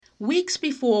Weeks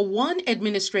before one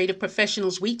Administrative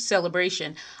Professionals Week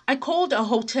celebration, I called a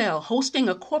hotel hosting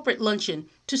a corporate luncheon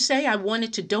to say I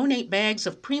wanted to donate bags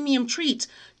of premium treats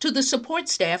to the support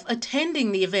staff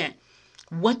attending the event.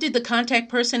 What did the contact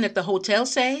person at the hotel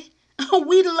say? Oh,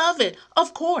 we'd love it,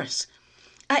 of course.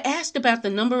 I asked about the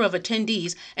number of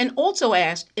attendees and also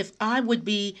asked if I would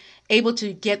be able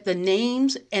to get the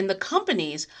names and the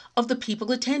companies of the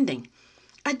people attending.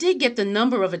 I did get the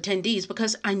number of attendees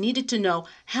because I needed to know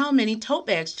how many tote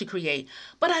bags to create,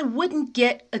 but I wouldn't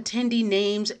get attendee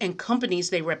names and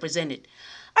companies they represented.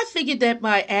 I figured that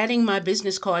by adding my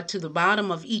business card to the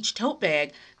bottom of each tote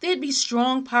bag, there'd be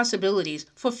strong possibilities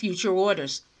for future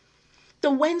orders. The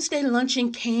Wednesday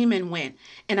luncheon came and went,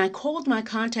 and I called my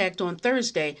contact on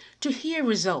Thursday to hear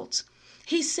results.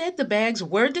 He said the bags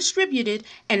were distributed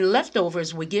and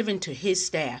leftovers were given to his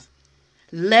staff.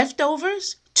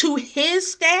 Leftovers? To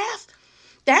his staff?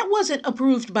 That wasn't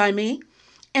approved by me.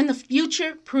 And the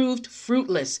future proved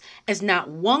fruitless, as not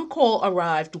one call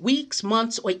arrived weeks,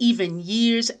 months, or even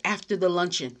years after the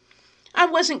luncheon. I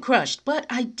wasn't crushed, but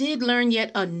I did learn yet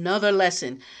another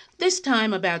lesson, this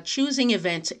time about choosing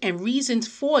events and reasons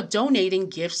for donating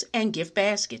gifts and gift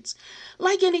baskets.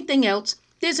 Like anything else,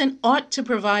 there's an art to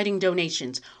providing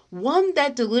donations, one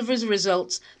that delivers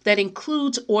results, that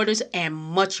includes orders, and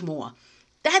much more.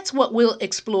 That's what we'll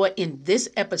explore in this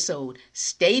episode.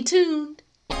 Stay tuned.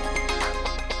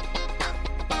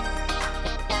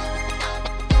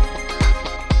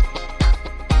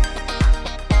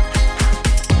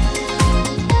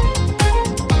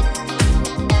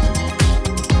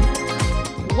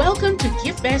 Welcome to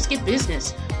Gift Basket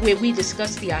Business, where we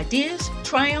discuss the ideas,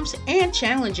 triumphs, and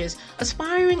challenges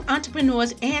aspiring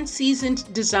entrepreneurs and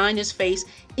seasoned designers face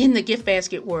in the gift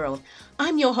basket world.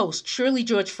 I'm your host, Shirley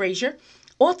George Frazier,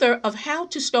 author of How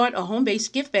to Start a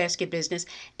Home-Based Gift Basket Business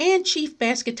and Chief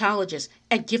Basketologist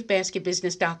at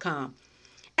giftbasketbusiness.com.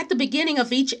 At the beginning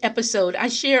of each episode, I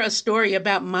share a story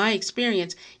about my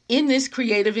experience in this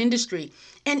creative industry,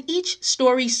 and each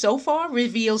story so far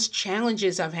reveals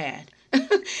challenges I've had.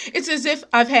 It's as if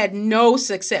I've had no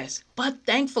success, but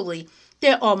thankfully,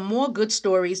 there are more good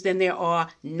stories than there are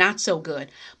not so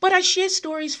good. But I share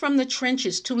stories from the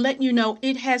trenches to let you know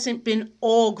it hasn't been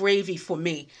all gravy for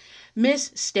me.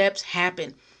 Missteps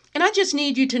happen. And I just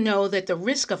need you to know that the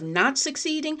risk of not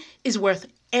succeeding is worth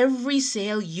every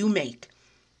sale you make.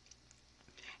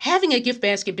 Having a gift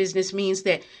basket business means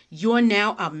that you're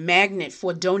now a magnet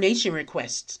for donation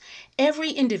requests. Every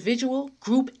individual,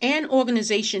 group, and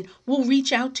organization will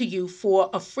reach out to you for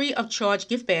a free of charge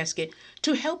gift basket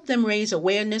to help them raise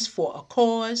awareness for a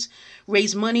cause,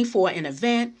 raise money for an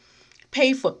event,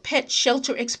 pay for pet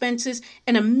shelter expenses,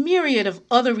 and a myriad of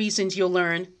other reasons you'll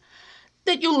learn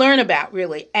about,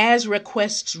 really, as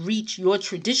requests reach your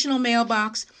traditional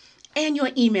mailbox and your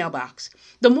email box.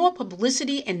 The more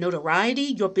publicity and notoriety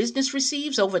your business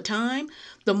receives over time,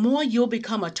 the more you'll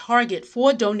become a target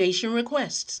for donation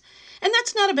requests. And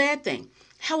that's not a bad thing.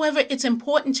 However, it's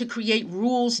important to create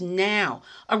rules now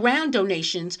around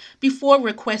donations before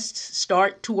requests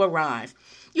start to arrive.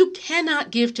 You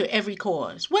cannot give to every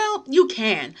cause. Well, you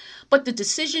can, but the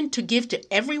decision to give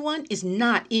to everyone is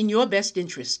not in your best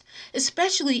interest,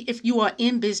 especially if you are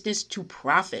in business to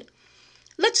profit.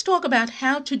 Let's talk about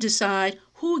how to decide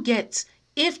who gets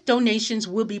if donations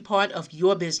will be part of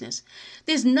your business.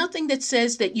 There's nothing that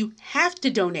says that you have to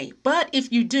donate, but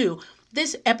if you do,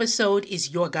 this episode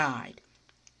is your guide.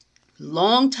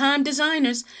 Longtime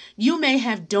designers, you may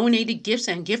have donated gifts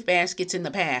and gift baskets in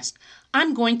the past.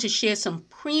 I'm going to share some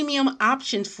premium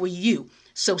options for you,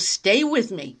 so stay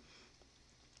with me.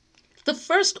 The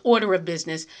first order of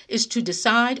business is to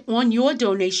decide on your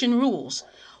donation rules.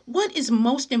 What is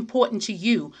most important to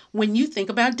you when you think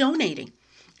about donating?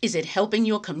 Is it helping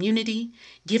your community,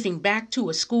 giving back to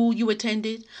a school you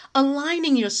attended,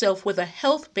 aligning yourself with a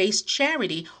health-based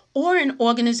charity or an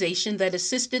organization that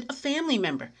assisted a family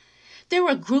member? There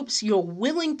are groups you're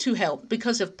willing to help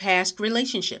because of past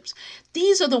relationships.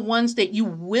 These are the ones that you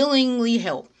willingly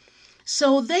help.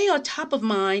 So they are top of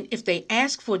mind if they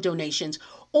ask for donations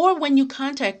or when you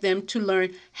contact them to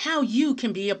learn how you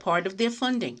can be a part of their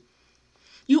funding.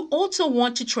 You also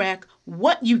want to track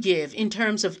what you give in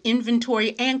terms of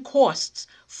inventory and costs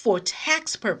for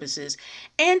tax purposes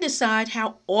and decide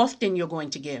how often you're going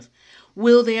to give.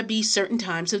 Will there be certain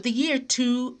times of the year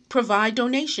to provide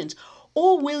donations,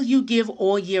 or will you give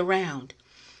all year round?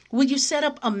 Will you set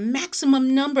up a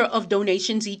maximum number of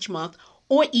donations each month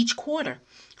or each quarter?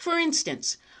 For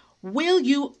instance, will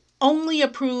you only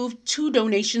approve 2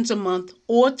 donations a month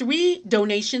or 3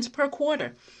 donations per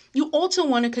quarter? You also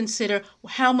want to consider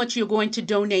how much you're going to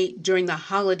donate during the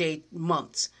holiday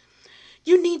months.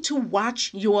 You need to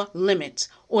watch your limits,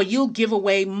 or you'll give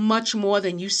away much more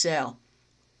than you sell.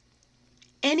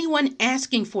 Anyone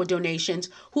asking for donations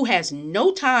who has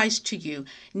no ties to you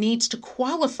needs to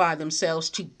qualify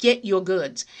themselves to get your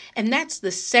goods. And that's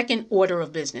the second order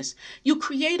of business. You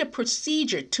create a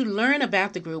procedure to learn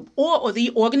about the group or the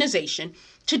organization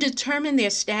to determine their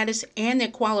status and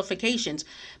their qualifications,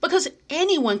 because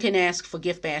anyone can ask for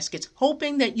gift baskets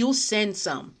hoping that you'll send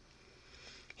some.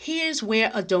 Here's where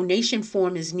a donation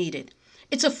form is needed.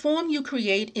 It's a form you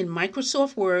create in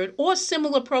Microsoft Word or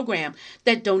similar program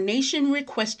that donation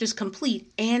requesters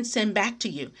complete and send back to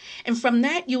you. And from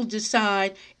that, you'll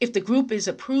decide if the group is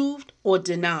approved or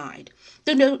denied.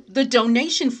 The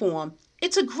donation form,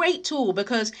 it's a great tool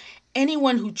because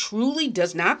anyone who truly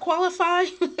does not qualify,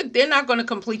 they're not going to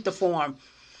complete the form.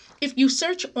 If you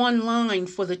search online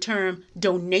for the term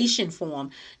donation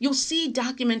form, you'll see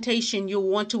documentation you'll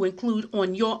want to include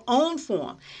on your own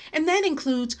form. And that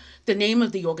includes the name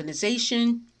of the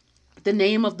organization, the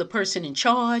name of the person in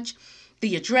charge,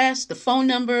 the address, the phone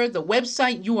number, the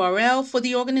website URL for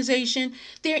the organization,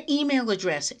 their email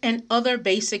address, and other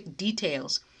basic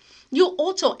details. You'll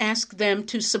also ask them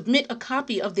to submit a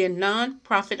copy of their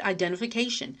nonprofit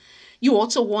identification. You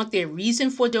also want their reason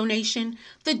for donation,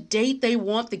 the date they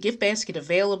want the gift basket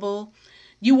available.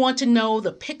 You want to know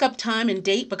the pickup time and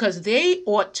date because they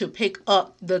ought to pick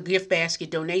up the gift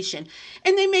basket donation.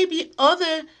 And there may be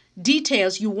other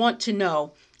details you want to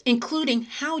know, including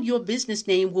how your business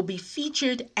name will be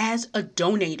featured as a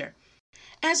donator.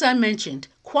 As I mentioned,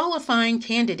 qualifying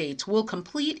candidates will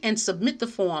complete and submit the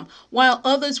form, while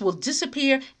others will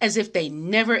disappear as if they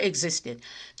never existed.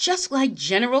 Just like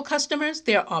general customers,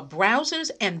 there are browsers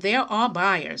and there are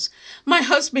buyers. My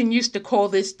husband used to call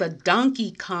this the Donkey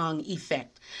Kong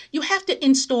effect. You have to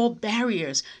install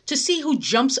barriers to see who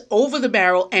jumps over the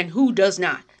barrel and who does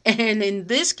not. And in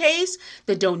this case,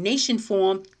 the donation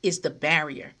form is the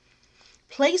barrier.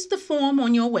 Place the form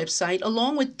on your website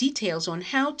along with details on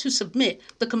how to submit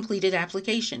the completed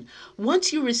application.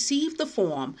 Once you receive the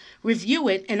form, review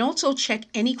it and also check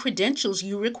any credentials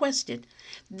you requested.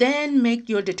 Then make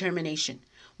your determination.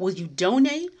 Will you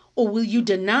donate or will you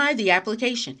deny the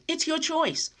application? It's your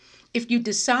choice. If you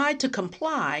decide to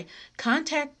comply,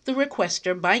 contact the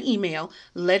requester by email,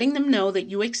 letting them know that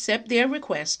you accept their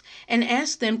request, and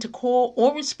ask them to call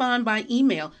or respond by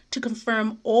email to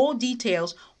confirm all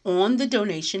details on the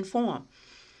donation form.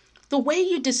 The way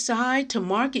you decide to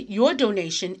market your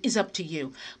donation is up to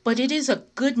you, but it is a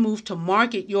good move to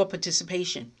market your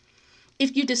participation.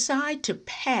 If you decide to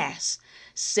pass,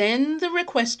 send the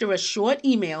requester a short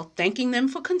email thanking them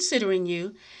for considering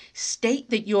you,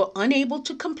 state that you're unable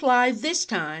to comply this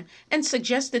time, and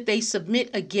suggest that they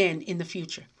submit again in the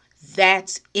future.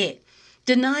 That's it.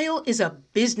 Denial is a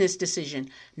business decision,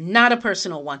 not a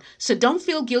personal one. So don't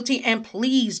feel guilty and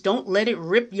please don't let it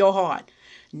rip your heart.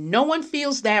 No one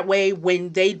feels that way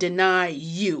when they deny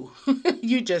you.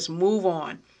 You just move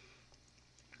on.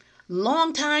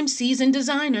 Longtime seasoned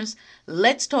designers,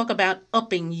 let's talk about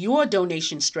upping your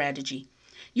donation strategy.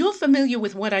 You're familiar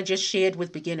with what I just shared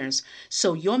with beginners,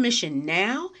 so your mission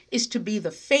now is to be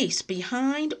the face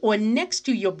behind or next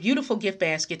to your beautiful gift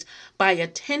baskets by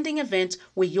attending events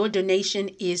where your donation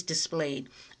is displayed.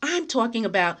 I'm talking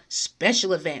about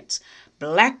special events,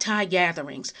 black tie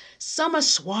gatherings, summer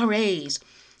soirees,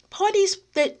 parties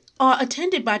that are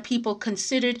attended by people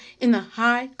considered in the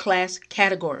high-class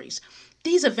categories.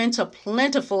 These events are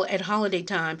plentiful at holiday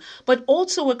time, but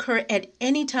also occur at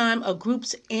any time a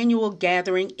group's annual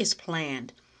gathering is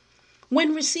planned.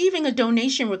 When receiving a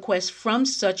donation request from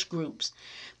such groups,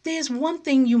 there's one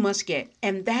thing you must get,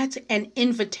 and that's an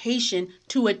invitation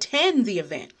to attend the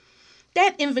event.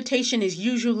 That invitation is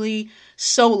usually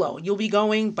solo. You'll be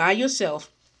going by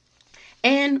yourself,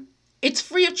 and it's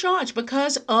free of charge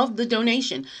because of the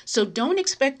donation. So don't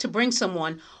expect to bring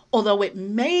someone, although it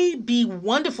may be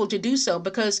wonderful to do so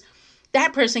because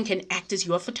that person can act as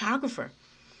your photographer.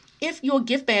 If your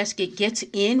gift basket gets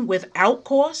in without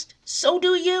cost, so do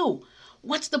you.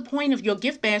 What's the point of your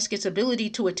gift basket's ability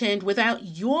to attend without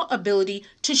your ability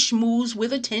to schmooze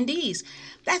with attendees?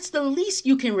 That's the least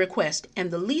you can request and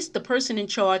the least the person in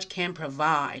charge can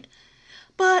provide.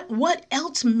 But what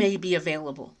else may be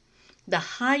available? The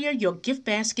higher your gift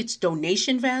basket's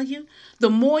donation value, the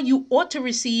more you ought to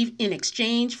receive in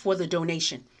exchange for the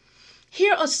donation.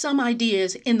 Here are some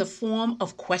ideas in the form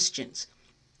of questions.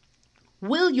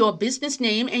 Will your business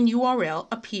name and URL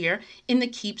appear in the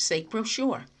keepsake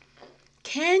brochure?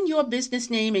 Can your business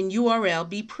name and URL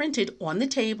be printed on the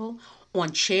table,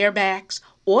 on chair backs,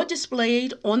 or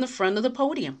displayed on the front of the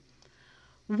podium?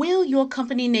 Will your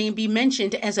company name be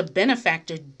mentioned as a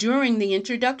benefactor during the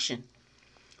introduction?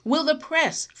 Will the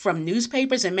press from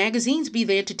newspapers and magazines be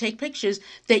there to take pictures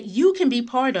that you can be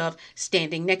part of,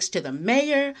 standing next to the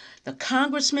mayor, the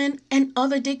congressman, and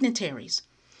other dignitaries?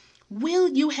 Will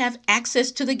you have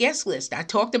access to the guest list? I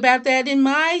talked about that in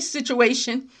my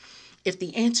situation. If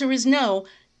the answer is no,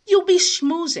 you'll be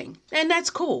schmoozing, and that's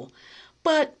cool.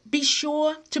 But be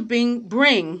sure to bring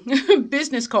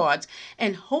business cards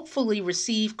and hopefully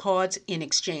receive cards in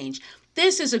exchange.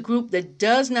 This is a group that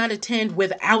does not attend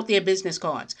without their business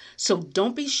cards. So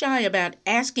don't be shy about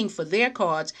asking for their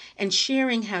cards and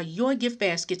sharing how your gift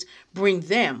baskets bring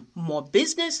them more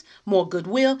business, more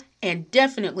goodwill, and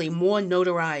definitely more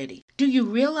notoriety. Do you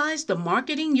realize the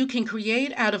marketing you can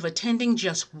create out of attending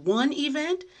just one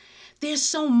event? There's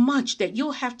so much that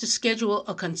you'll have to schedule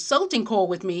a consulting call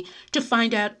with me to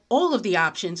find out all of the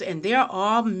options, and there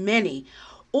are many.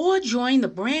 Or join the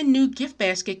brand new gift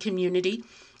basket community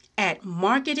at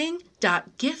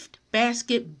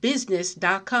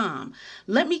marketing.giftbasketbusiness.com.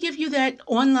 Let me give you that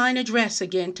online address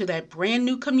again to that brand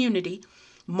new community,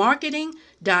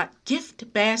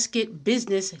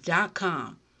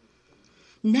 marketing.giftbasketbusiness.com.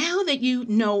 Now that you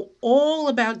know all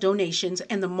about donations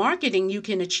and the marketing you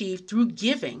can achieve through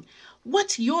giving,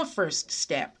 what's your first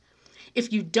step?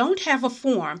 If you don't have a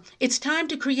form, it's time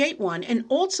to create one, and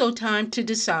also time to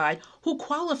decide who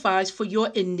qualifies for your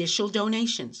initial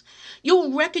donations. You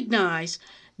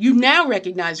now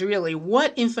recognize really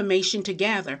what information to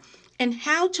gather and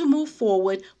how to move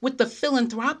forward with the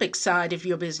philanthropic side of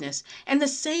your business. And the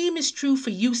same is true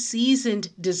for you seasoned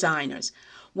designers.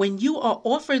 When you are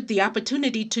offered the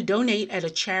opportunity to donate at a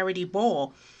charity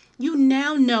ball, you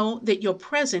now know that your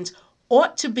presence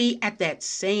ought to be at that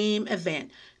same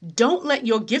event. Don't let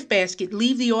your gift basket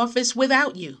leave the office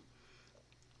without you.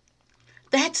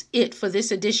 That's it for this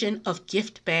edition of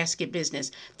Gift Basket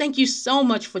Business. Thank you so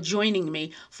much for joining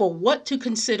me for what to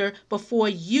consider before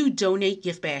you donate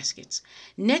gift baskets.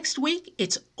 Next week,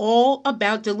 it's all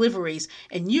about deliveries,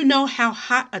 and you know how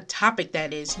hot a topic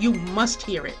that is. You must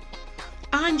hear it.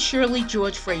 I'm Shirley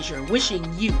George Frazier, wishing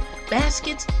you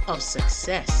baskets of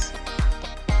success.